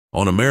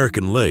On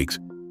American lakes,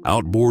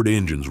 outboard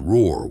engines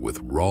roar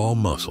with raw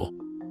muscle,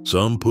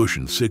 some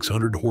pushing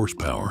 600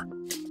 horsepower,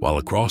 while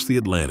across the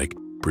Atlantic,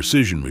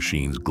 precision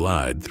machines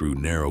glide through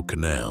narrow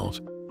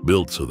canals,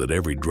 built so that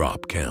every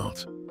drop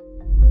counts.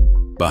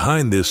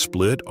 Behind this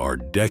split are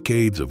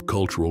decades of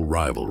cultural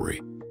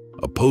rivalry,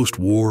 a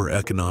post-war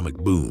economic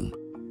boom,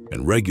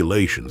 and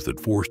regulations that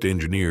forced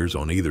engineers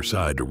on either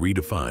side to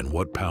redefine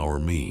what power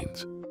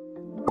means.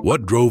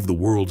 What drove the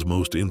world's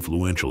most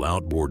influential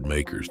outboard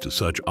makers to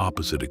such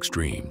opposite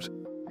extremes?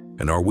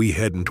 And are we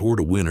heading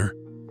toward a winner,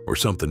 or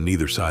something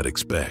neither side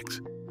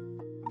expects?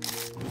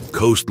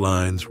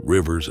 Coastlines,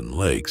 rivers, and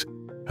lakes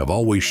have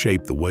always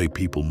shaped the way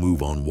people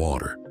move on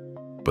water,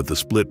 but the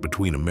split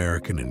between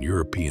American and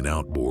European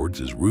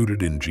outboards is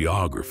rooted in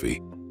geography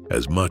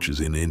as much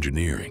as in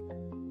engineering.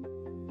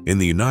 In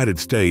the United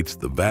States,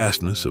 the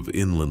vastness of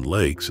inland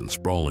lakes and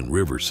sprawling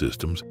river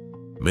systems,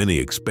 many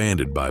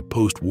expanded by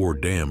post-war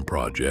dam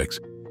projects,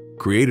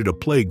 created a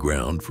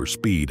playground for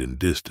speed and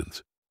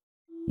distance.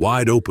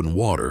 Wide open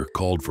water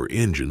called for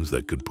engines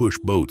that could push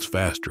boats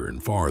faster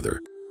and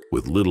farther,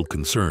 with little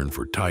concern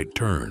for tight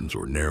turns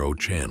or narrow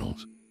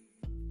channels.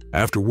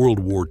 After World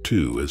War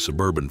II, as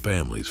suburban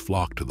families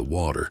flocked to the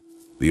water,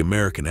 the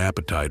American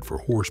appetite for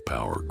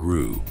horsepower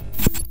grew.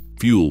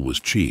 Fuel was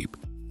cheap,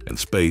 and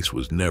space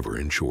was never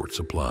in short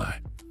supply.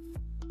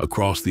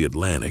 Across the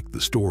Atlantic, the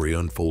story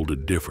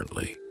unfolded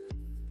differently.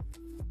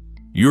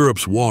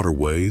 Europe's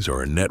waterways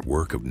are a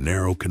network of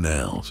narrow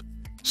canals,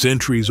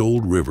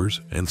 centuries-old rivers,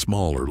 and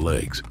smaller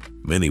lakes,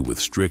 many with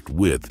strict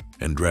width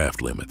and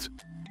draft limits.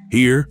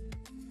 Here,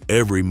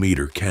 every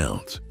meter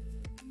counts.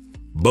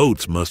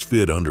 Boats must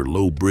fit under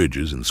low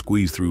bridges and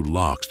squeeze through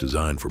locks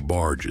designed for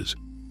barges,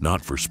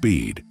 not for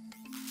speed.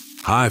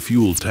 High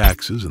fuel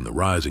taxes and the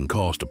rising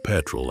cost of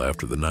petrol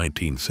after the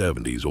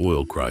 1970s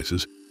oil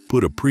crisis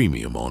put a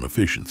premium on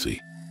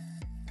efficiency.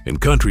 In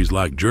countries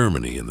like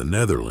Germany and the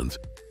Netherlands,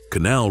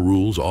 canal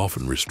rules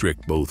often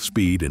restrict both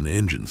speed and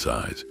engine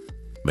size,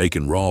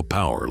 making raw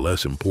power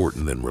less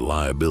important than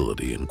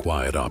reliability and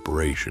quiet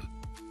operation.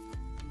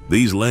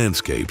 These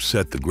landscapes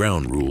set the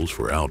ground rules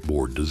for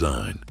outboard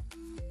design.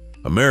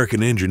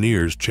 American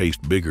engineers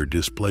chased bigger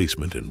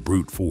displacement and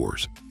brute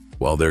force,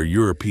 while their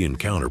European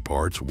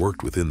counterparts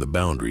worked within the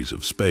boundaries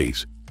of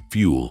space,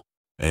 fuel,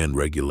 and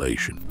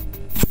regulation.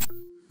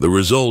 The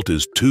result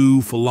is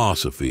two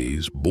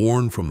philosophies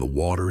born from the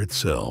water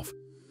itself,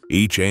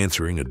 each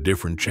answering a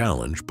different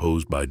challenge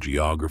posed by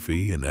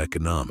geography and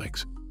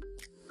economics.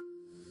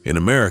 In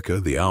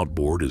America, the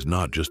outboard is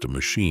not just a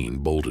machine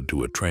bolted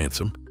to a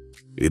transom,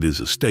 it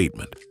is a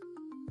statement.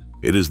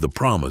 It is the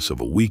promise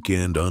of a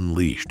weekend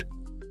unleashed,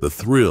 the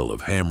thrill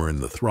of hammering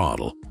the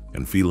throttle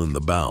and feeling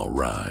the bow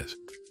rise.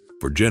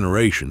 For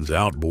generations,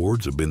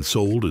 outboards have been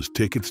sold as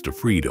tickets to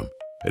freedom,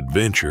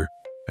 adventure,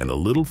 and a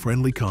little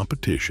friendly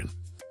competition.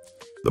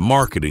 The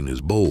marketing is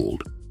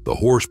bold, the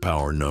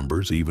horsepower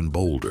numbers even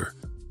bolder.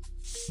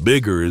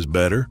 Bigger is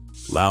better,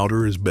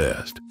 louder is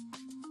best.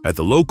 At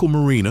the local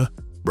marina,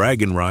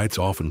 bragging rights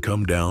often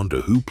come down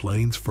to who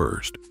planes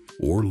first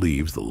or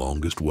leaves the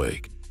longest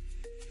wake.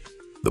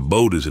 The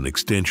boat is an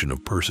extension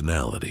of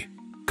personality,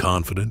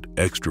 confident,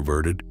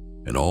 extroverted,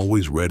 and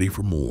always ready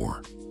for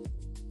more.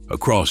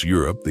 Across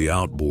Europe, the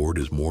outboard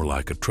is more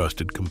like a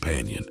trusted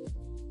companion.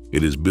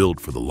 It is built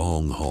for the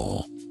long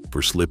haul,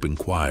 for slipping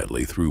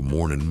quietly through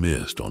morning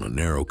mist on a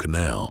narrow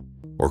canal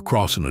or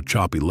crossing a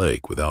choppy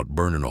lake without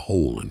burning a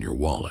hole in your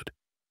wallet.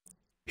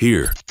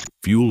 Here,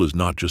 fuel is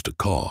not just a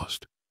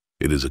cost,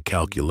 it is a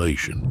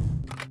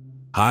calculation.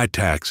 High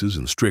taxes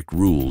and strict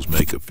rules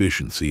make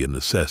efficiency a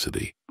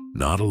necessity,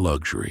 not a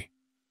luxury.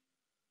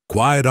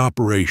 Quiet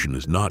operation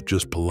is not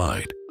just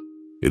polite,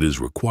 it is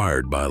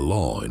required by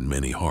law in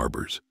many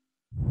harbors.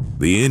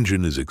 The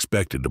engine is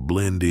expected to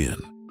blend in,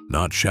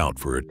 not shout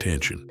for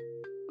attention.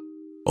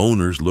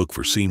 Owners look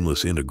for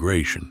seamless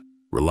integration,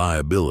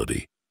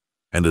 reliability,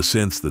 and a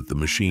sense that the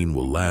machine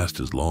will last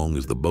as long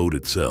as the boat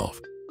itself,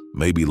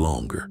 maybe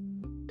longer.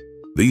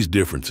 These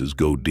differences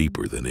go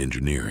deeper than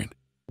engineering.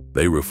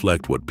 They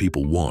reflect what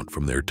people want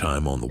from their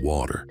time on the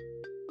water.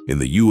 In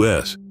the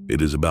US,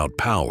 it is about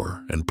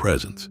power and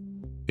presence.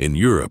 In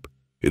Europe,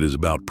 it is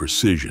about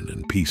precision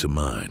and peace of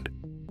mind.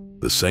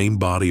 The same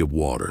body of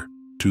water,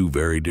 two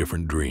very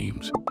different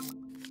dreams.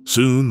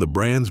 Soon, the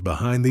brands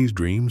behind these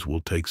dreams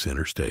will take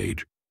center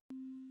stage.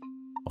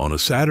 On a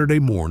Saturday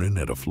morning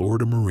at a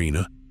Florida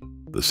marina,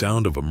 the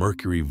sound of a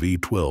Mercury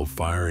V12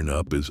 firing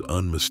up is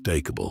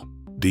unmistakable,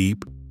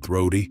 deep,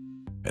 throaty,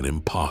 and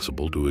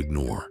impossible to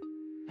ignore.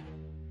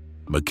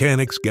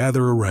 Mechanics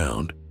gather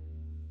around,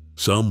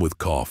 some with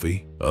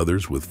coffee,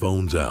 others with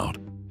phones out,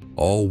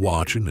 all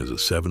watching as a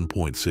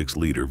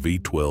 7.6-liter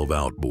V12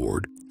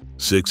 outboard,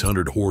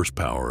 600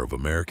 horsepower of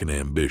American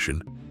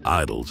ambition,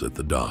 idles at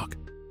the dock.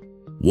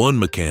 One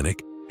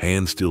mechanic,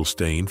 hand still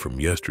stained from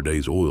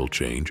yesterday's oil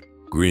change,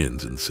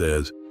 grins and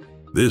says,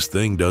 "This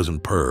thing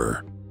doesn't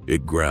purr,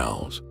 it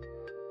growls."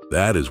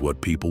 That is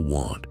what people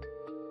want.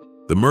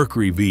 The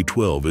Mercury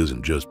V12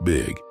 isn't just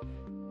big,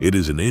 it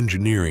is an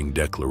engineering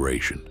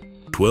declaration.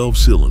 12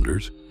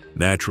 cylinders,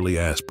 naturally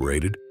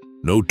aspirated,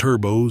 No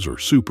turbos or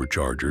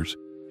superchargers,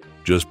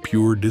 just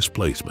pure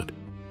displacement,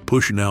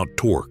 pushing out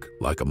torque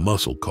like a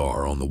muscle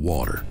car on the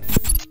water.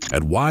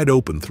 At wide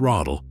open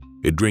throttle,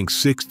 it drinks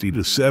 60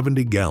 to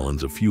 70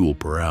 gallons of fuel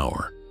per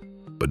hour.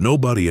 But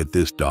nobody at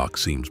this dock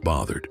seems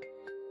bothered.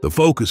 The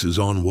focus is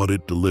on what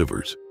it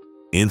delivers: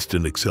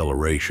 instant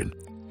acceleration,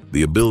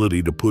 the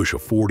ability to push a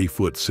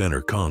 40-foot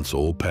center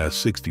console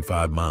past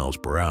 65 miles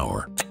per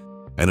hour,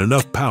 and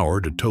enough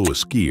power to tow a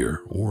skier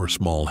or a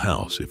small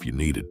house if you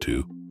needed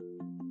to.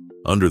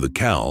 Under the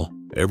cowl,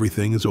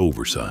 everything is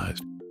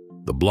oversized.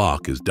 The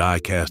block is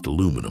die-cast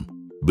aluminum,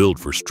 built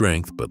for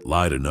strength but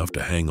light enough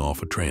to hang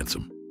off a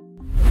transom.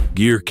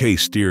 Gear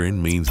case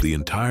steering means the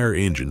entire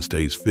engine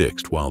stays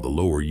fixed while the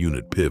lower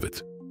unit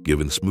pivots,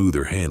 giving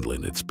smoother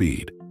handling at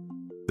speed.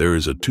 There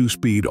is a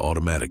 2-speed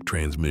automatic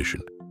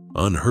transmission,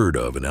 unheard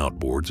of in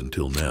outboards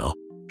until now,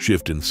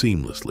 shifting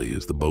seamlessly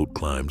as the boat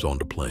climbs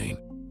onto plane.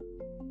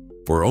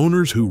 For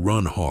owners who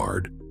run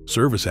hard,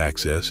 service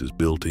access is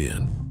built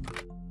in.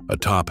 A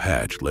top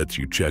hatch lets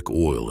you check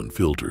oil and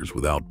filters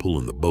without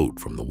pulling the boat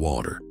from the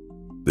water.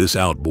 This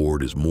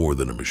outboard is more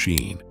than a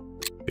machine.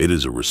 It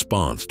is a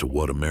response to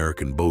what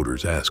American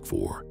boaters ask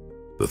for: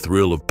 the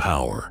thrill of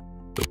power,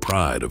 the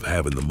pride of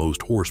having the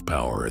most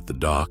horsepower at the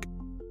dock,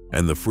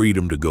 and the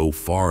freedom to go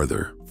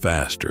farther,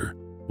 faster,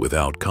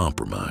 without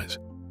compromise.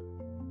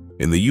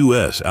 In the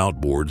U.S.,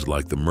 outboards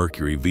like the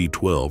Mercury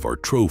V12 are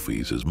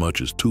trophies as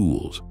much as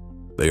tools.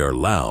 They are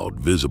loud,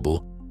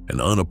 visible, and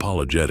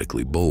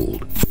unapologetically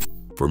bold.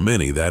 For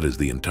many, that is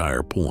the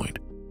entire point.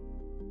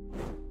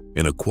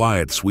 In a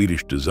quiet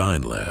Swedish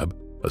design lab,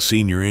 a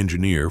senior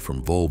engineer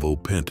from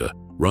Volvo Penta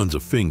runs a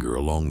finger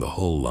along the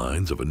hull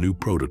lines of a new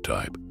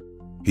prototype.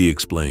 He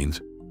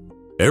explains,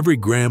 "Every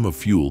gram of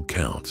fuel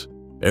counts.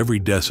 Every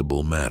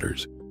decibel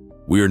matters.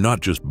 We are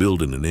not just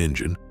building an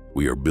engine,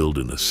 we are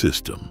building a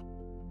system."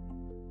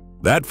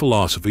 That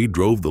philosophy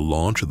drove the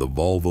launch of the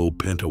Volvo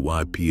Penta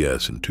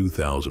YPS in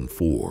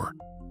 2004,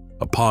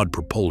 a pod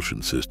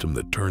propulsion system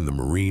that turned the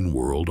marine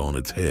world on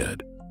its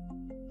head.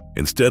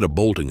 Instead of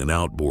bolting an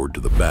outboard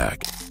to the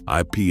back,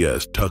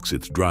 IPS tucks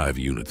its drive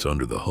units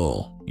under the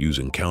hull,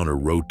 using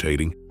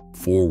counter-rotating,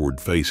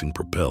 forward-facing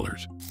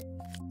propellers.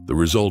 The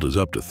result is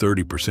up to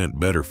 30%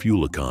 better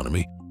fuel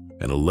economy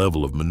and a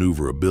level of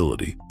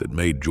maneuverability that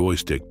made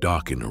joystick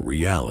docking a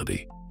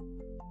reality.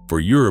 For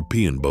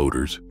European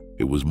boaters,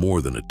 it was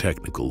more than a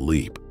technical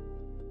leap.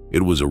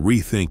 It was a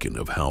rethinking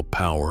of how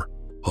power,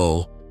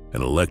 hull,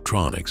 and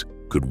electronics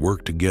could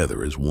work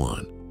together as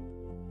one.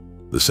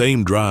 The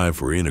same drive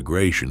for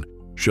integration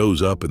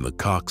shows up in the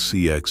Cox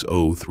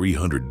CXO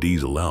 300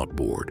 diesel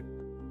outboard.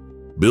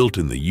 Built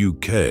in the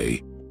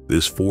UK,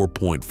 this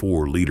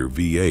 4.4-liter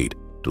V8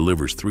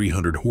 delivers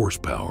 300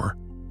 horsepower,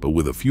 but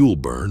with a fuel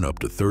burn up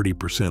to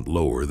 30%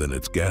 lower than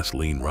its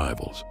gasoline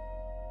rivals.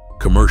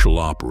 Commercial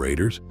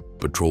operators,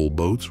 patrol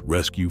boats,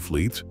 rescue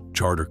fleets,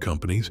 charter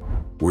companies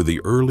were the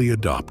early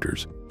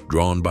adopters,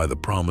 drawn by the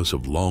promise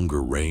of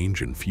longer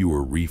range and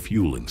fewer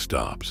refueling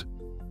stops.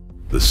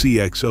 The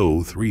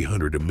CXO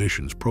 300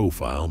 emissions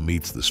profile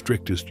meets the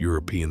strictest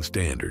European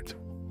standards,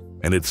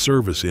 and its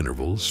service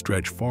intervals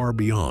stretch far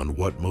beyond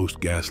what most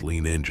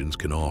gasoline engines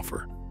can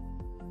offer.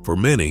 For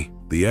many,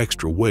 the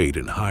extra weight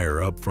and higher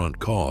upfront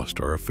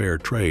cost are a fair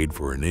trade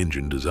for an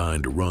engine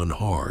designed to run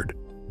hard,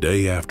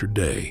 day after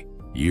day,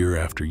 year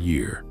after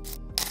year.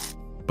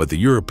 But the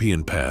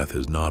European path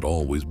has not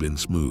always been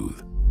smooth.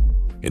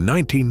 In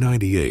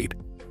 1998,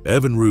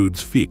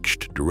 Evinrude's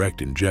fixed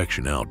direct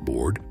injection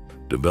outboard,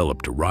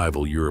 developed to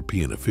rival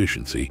European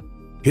efficiency,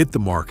 hit the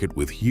market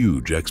with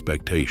huge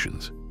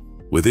expectations.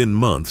 Within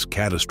months,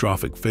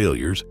 catastrophic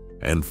failures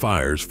and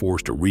fires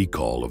forced a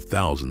recall of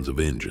thousands of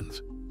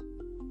engines.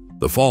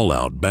 The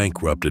fallout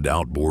bankrupted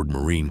Outboard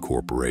Marine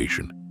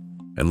Corporation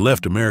and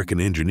left American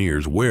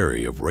engineers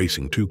wary of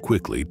racing too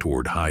quickly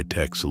toward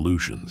high-tech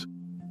solutions.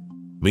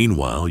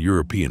 Meanwhile,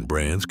 European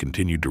brands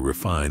continued to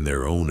refine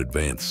their own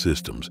advanced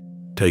systems,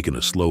 taking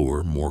a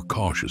slower, more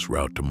cautious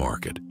route to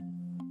market.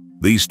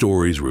 These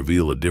stories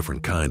reveal a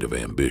different kind of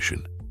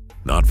ambition,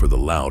 not for the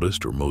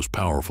loudest or most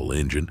powerful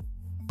engine,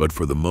 but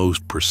for the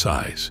most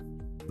precise,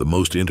 the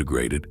most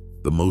integrated,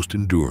 the most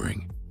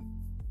enduring.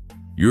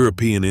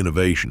 European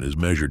innovation is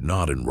measured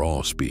not in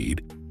raw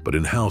speed, but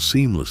in how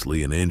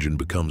seamlessly an engine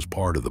becomes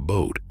part of the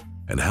boat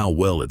and how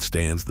well it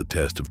stands the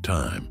test of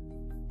time.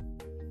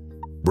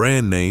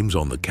 Brand names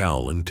on the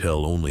cowling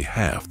tell only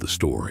half the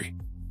story.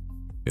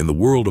 In the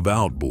world of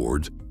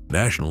outboards,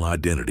 national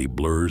identity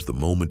blurs the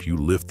moment you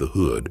lift the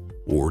hood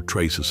or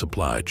trace a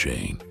supply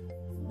chain.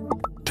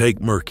 Take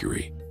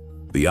Mercury,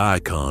 the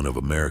icon of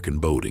American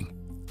boating.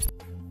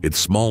 Its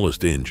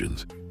smallest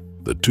engines,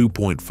 the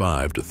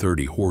 2.5 to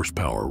 30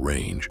 horsepower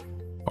range,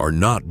 are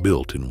not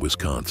built in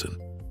Wisconsin.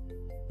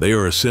 They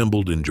are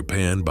assembled in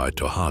Japan by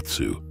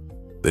Tohatsu,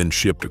 then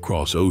shipped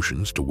across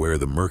oceans to wear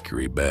the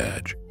Mercury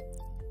badge.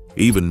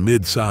 Even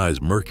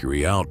mid-size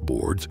Mercury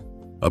outboards,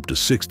 up to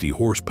 60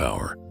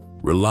 horsepower,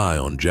 rely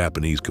on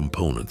Japanese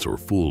components or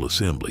full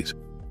assemblies,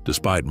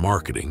 despite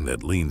marketing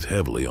that leans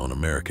heavily on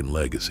American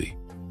legacy.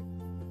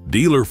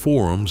 Dealer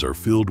forums are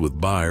filled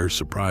with buyers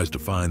surprised to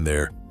find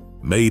their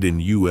Made in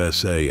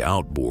USA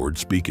outboard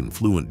speaking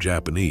fluent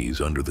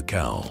Japanese under the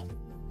cowl.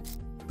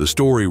 The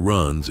story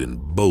runs in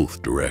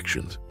both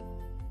directions.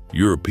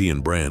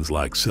 European brands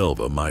like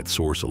Selva might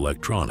source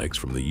electronics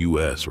from the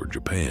US or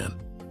Japan.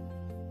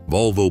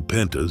 Volvo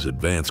Penta's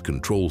advanced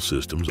control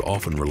systems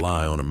often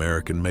rely on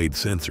American-made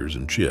sensors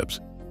and chips.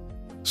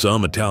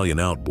 Some Italian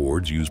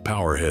outboards use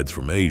powerheads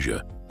from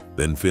Asia,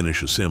 then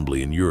finish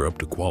assembly in Europe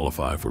to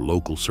qualify for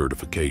local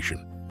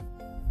certification.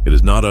 It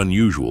is not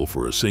unusual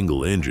for a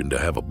single engine to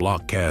have a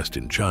block cast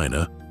in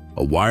China,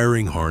 a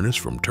wiring harness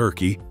from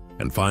Turkey,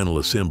 and final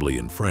assembly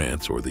in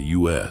France or the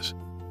US.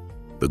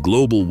 The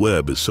global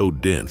web is so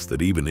dense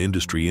that even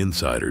industry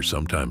insiders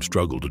sometimes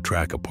struggle to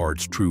track a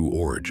part's true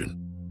origin.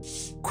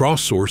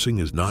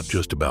 Cross-sourcing is not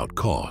just about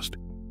cost,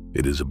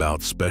 it is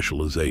about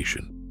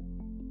specialization.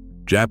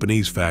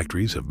 Japanese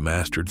factories have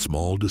mastered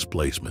small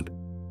displacement,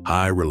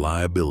 high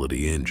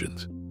reliability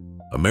engines.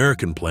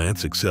 American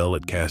plants excel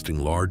at casting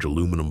large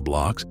aluminum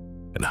blocks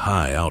and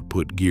high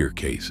output gear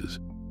cases.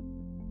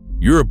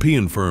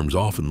 European firms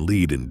often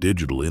lead in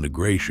digital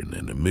integration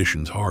and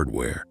emissions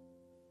hardware.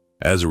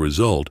 As a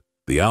result,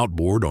 the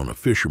outboard on a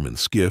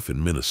fisherman's skiff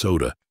in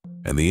Minnesota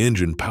and the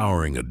engine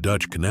powering a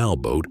Dutch canal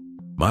boat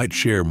might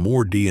share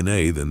more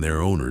DNA than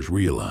their owners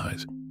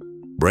realize.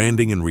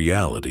 Branding and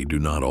reality do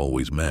not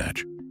always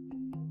match.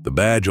 The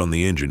badge on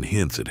the engine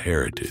hints at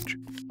heritage.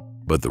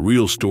 But the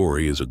real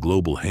story is a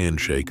global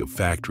handshake of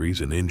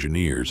factories and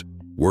engineers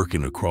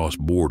working across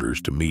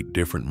borders to meet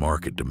different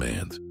market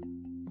demands.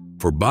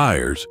 For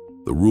buyers,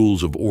 the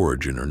rules of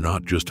origin are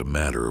not just a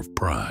matter of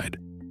pride.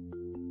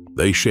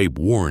 They shape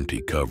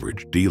warranty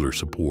coverage, dealer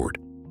support,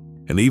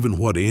 and even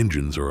what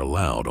engines are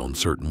allowed on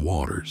certain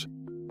waters.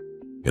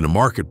 In a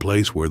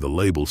marketplace where the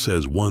label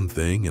says one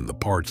thing and the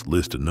parts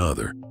list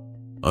another,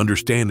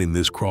 understanding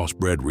this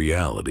crossbred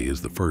reality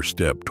is the first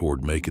step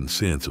toward making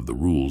sense of the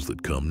rules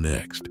that come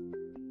next.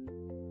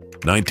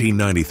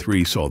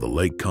 1993 saw the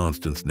Lake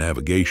Constance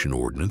Navigation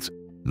Ordinance,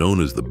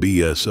 known as the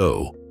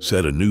BSO,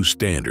 set a new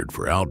standard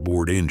for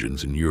outboard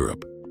engines in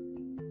Europe.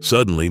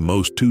 Suddenly,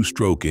 most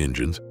two-stroke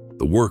engines,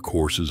 the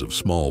workhorses of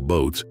small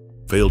boats,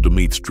 failed to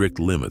meet strict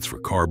limits for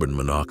carbon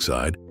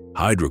monoxide,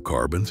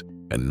 hydrocarbons,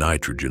 and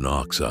nitrogen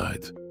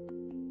oxides.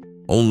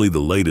 Only the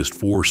latest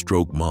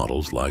four-stroke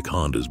models like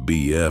Honda's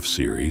BF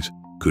series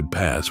could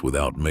pass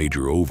without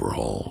major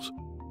overhauls.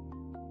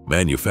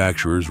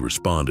 Manufacturers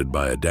responded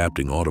by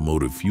adapting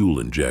automotive fuel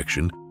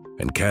injection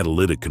and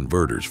catalytic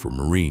converters for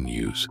marine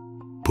use,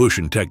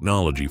 pushing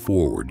technology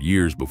forward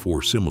years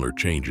before similar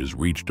changes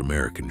reached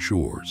American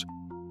shores.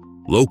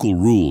 Local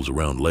rules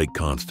around Lake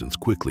Constance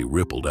quickly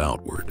rippled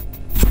outward.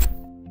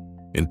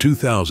 In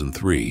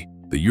 2003,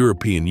 the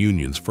European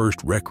Union's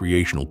first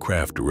Recreational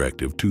Craft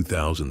Directive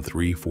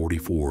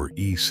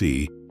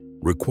 2003/44/EC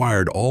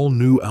required all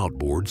new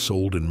outboards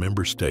sold in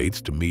member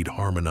states to meet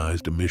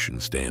harmonized emission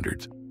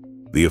standards.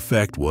 The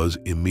effect was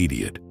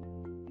immediate.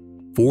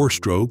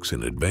 Four-strokes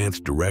and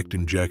advanced direct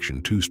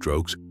injection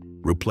two-strokes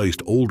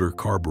replaced older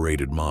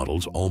carbureted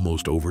models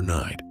almost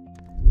overnight.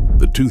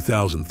 The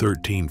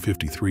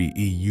 2013-53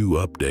 EU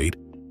update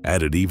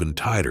added even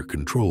tighter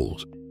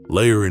controls,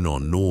 layering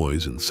on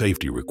noise and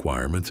safety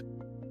requirements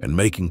and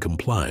making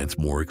compliance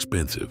more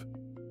expensive.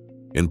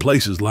 In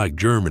places like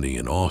Germany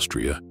and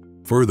Austria,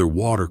 further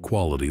water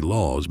quality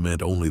laws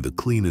meant only the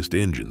cleanest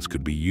engines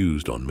could be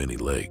used on many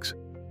lakes.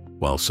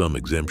 While some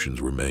exemptions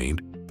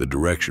remained, the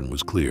direction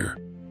was clear: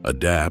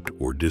 adapt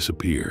or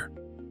disappear.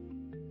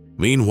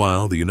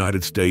 Meanwhile, the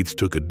United States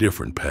took a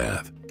different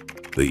path.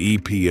 The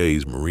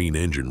EPA's marine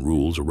engine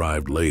rules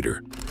arrived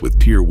later, with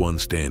Tier 1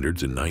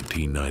 standards in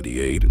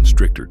 1998 and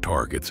stricter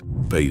targets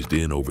phased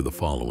in over the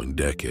following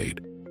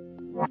decade.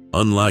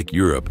 Unlike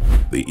Europe,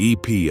 the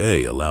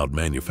EPA allowed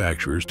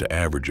manufacturers to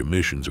average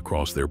emissions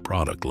across their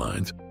product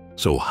lines,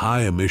 so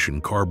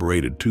high-emission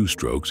carbureted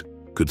two-strokes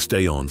could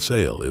stay on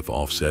sale if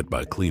offset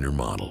by cleaner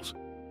models.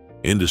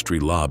 Industry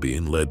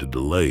lobbying led to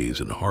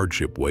delays and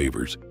hardship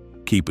waivers,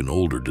 keeping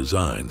older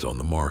designs on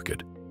the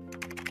market.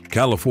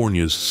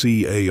 California's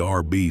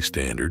CARB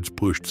standards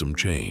pushed some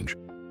change,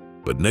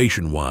 but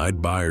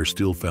nationwide buyers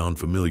still found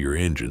familiar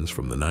engines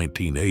from the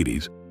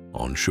 1980s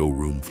on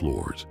showroom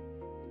floors.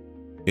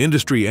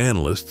 Industry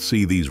analysts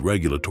see these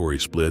regulatory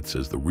splits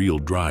as the real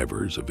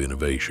drivers of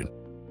innovation.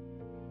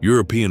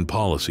 European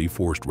policy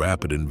forced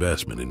rapid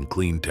investment in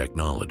clean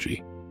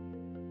technology.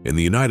 In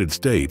the United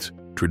States,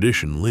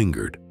 tradition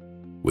lingered,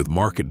 with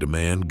market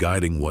demand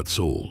guiding what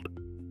sold.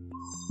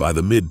 By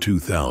the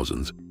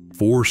mid-2000s,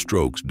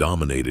 four-strokes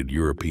dominated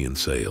European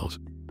sales,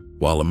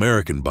 while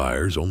American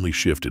buyers only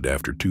shifted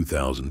after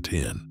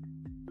 2010.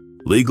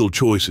 Legal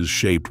choices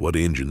shaped what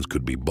engines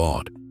could be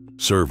bought,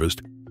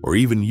 serviced, or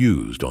even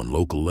used on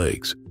local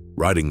lakes,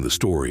 writing the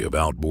story of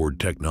outboard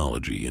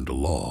technology into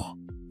law.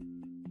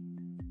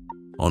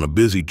 On a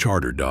busy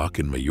charter dock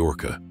in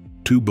Majorca,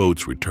 two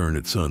boats return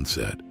at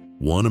sunset,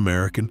 one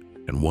American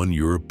and one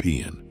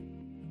European.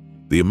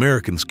 The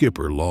American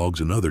skipper logs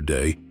another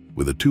day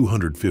with a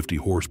 250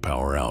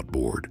 horsepower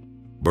outboard,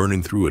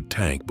 burning through a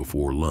tank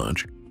before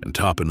lunch and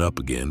topping up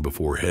again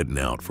before heading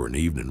out for an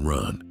evening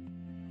run.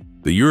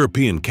 The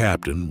European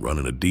captain,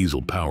 running a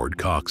diesel-powered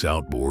Cox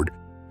outboard,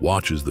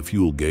 watches the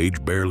fuel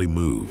gauge barely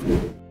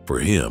move. For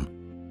him,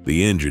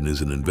 the engine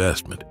is an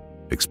investment,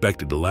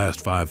 expected to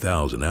last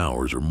 5,000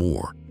 hours or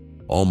more,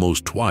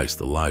 almost twice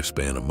the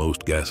lifespan of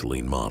most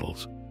gasoline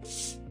models.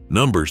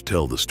 Numbers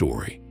tell the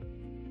story.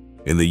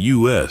 In the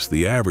U.S.,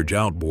 the average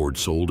outboard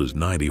sold is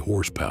 90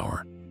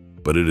 horsepower,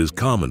 but it is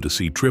common to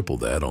see triple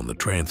that on the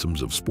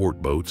transoms of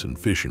sport boats and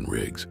fishing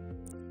rigs.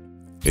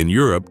 In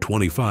Europe,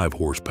 25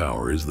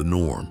 horsepower is the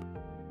norm.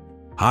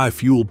 High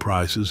fuel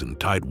prices and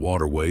tight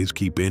waterways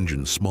keep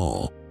engines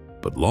small,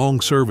 but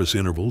long service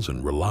intervals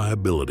and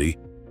reliability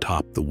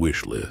top the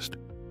wish list.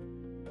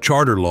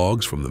 Charter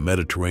logs from the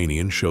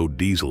Mediterranean show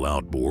diesel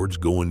outboards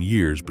going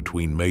years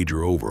between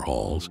major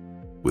overhauls,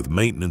 with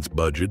maintenance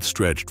budgets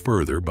stretched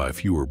further by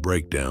fewer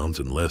breakdowns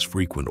and less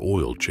frequent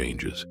oil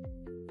changes.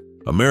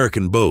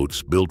 American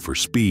boats, built for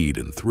speed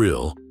and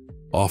thrill,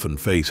 often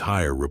face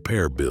higher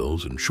repair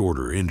bills and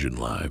shorter engine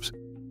lives,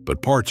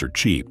 but parts are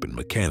cheap and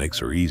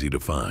mechanics are easy to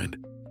find.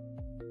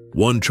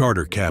 One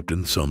charter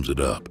captain sums it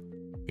up: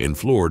 in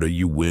Florida,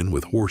 you win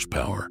with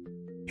horsepower.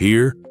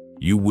 Here,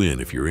 you win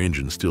if your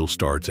engine still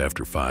starts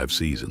after 5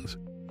 seasons.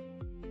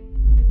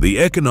 The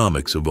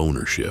economics of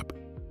ownership,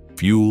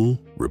 fuel,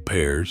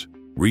 repairs,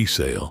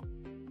 resale,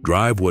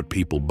 drive what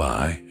people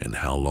buy and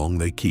how long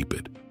they keep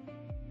it.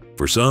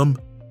 For some,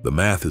 the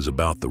math is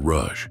about the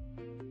rush.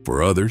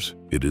 For others,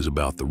 it is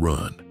about the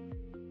run.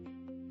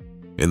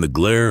 In the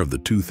glare of the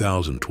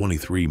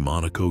 2023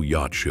 Monaco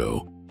Yacht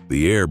Show,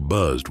 the air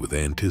buzzed with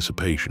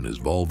anticipation as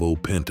Volvo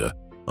Penta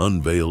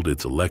unveiled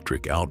its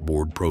electric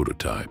outboard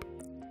prototype.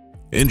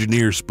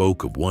 Engineers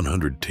spoke of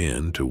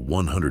 110 to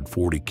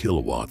 140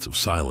 kilowatts of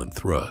silent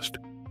thrust,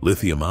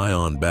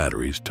 lithium-ion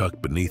batteries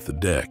tucked beneath the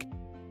deck,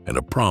 and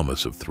a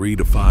promise of 3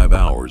 to 5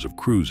 hours of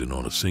cruising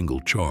on a single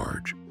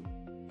charge.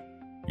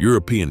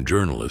 European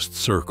journalists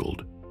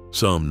circled,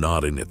 some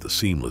nodding at the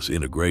seamless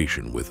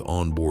integration with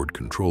onboard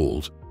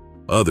controls,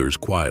 others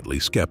quietly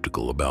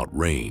skeptical about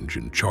range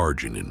and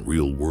charging in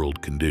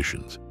real-world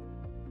conditions.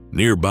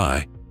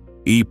 Nearby,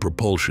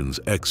 E-Propulsion's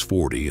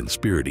X40 and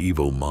Spirit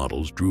Evo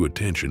models drew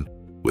attention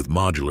with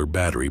modular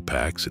battery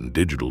packs and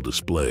digital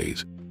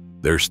displays,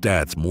 their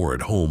stats more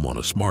at home on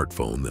a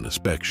smartphone than a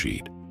spec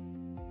sheet.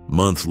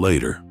 Months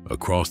later,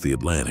 across the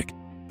Atlantic,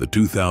 the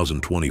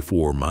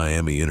 2024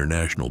 Miami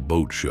International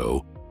Boat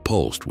Show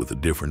pulsed with a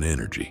different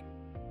energy.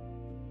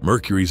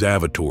 Mercury's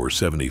Avator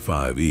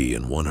 75E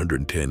and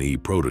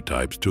 110E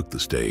prototypes took the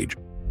stage,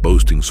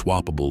 boasting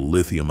swappable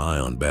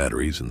lithium-ion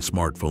batteries and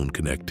smartphone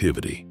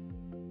connectivity.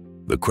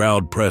 The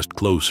crowd pressed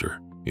closer,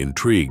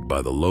 intrigued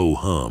by the low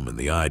hum and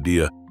the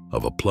idea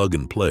of a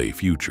plug-and-play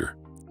future.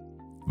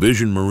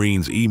 Vision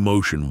Marine's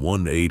eMotion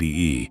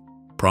 180E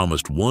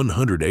promised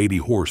 180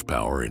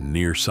 horsepower in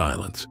near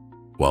silence,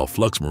 while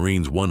Flux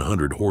Marine's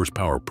 100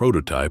 horsepower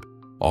prototype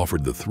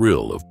offered the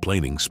thrill of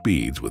planing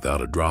speeds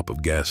without a drop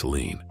of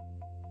gasoline.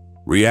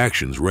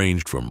 Reactions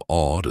ranged from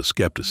awe to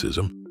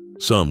skepticism.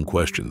 Some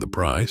questioned the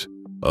price,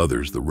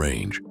 others the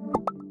range,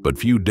 but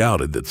few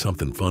doubted that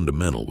something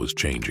fundamental was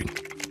changing.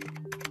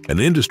 An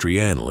industry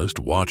analyst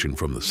watching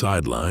from the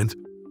sidelines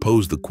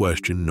posed the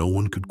question no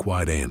one could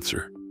quite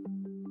answer.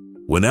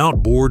 When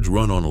outboards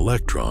run on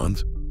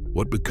electrons,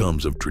 what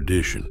becomes of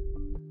tradition?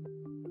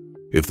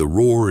 If the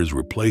roar is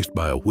replaced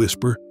by a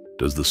whisper,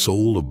 does the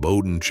soul of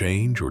boating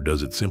change, or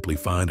does it simply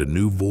find a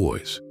new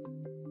voice?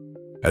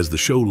 As the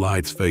show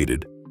lights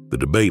faded, the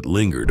debate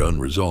lingered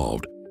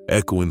unresolved,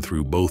 echoing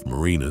through both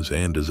marinas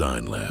and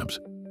design labs.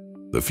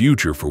 The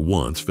future for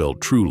once felt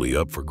truly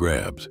up for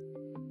grabs.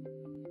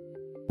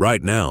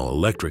 Right now,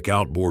 electric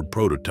outboard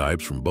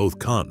prototypes from both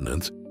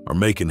continents are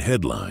making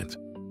headlines,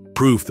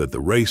 proof that the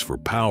race for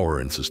power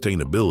and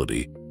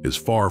sustainability is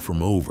far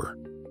from over.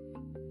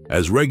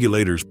 As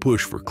regulators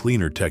push for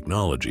cleaner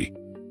technology,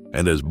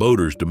 and as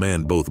boaters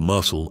demand both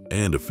muscle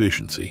and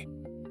efficiency,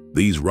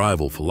 these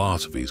rival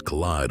philosophies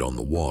collide on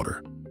the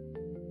water.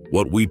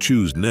 What we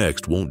choose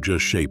next won't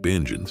just shape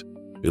engines,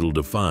 it'll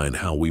define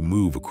how we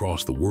move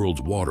across the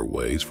world's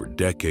waterways for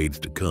decades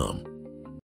to come.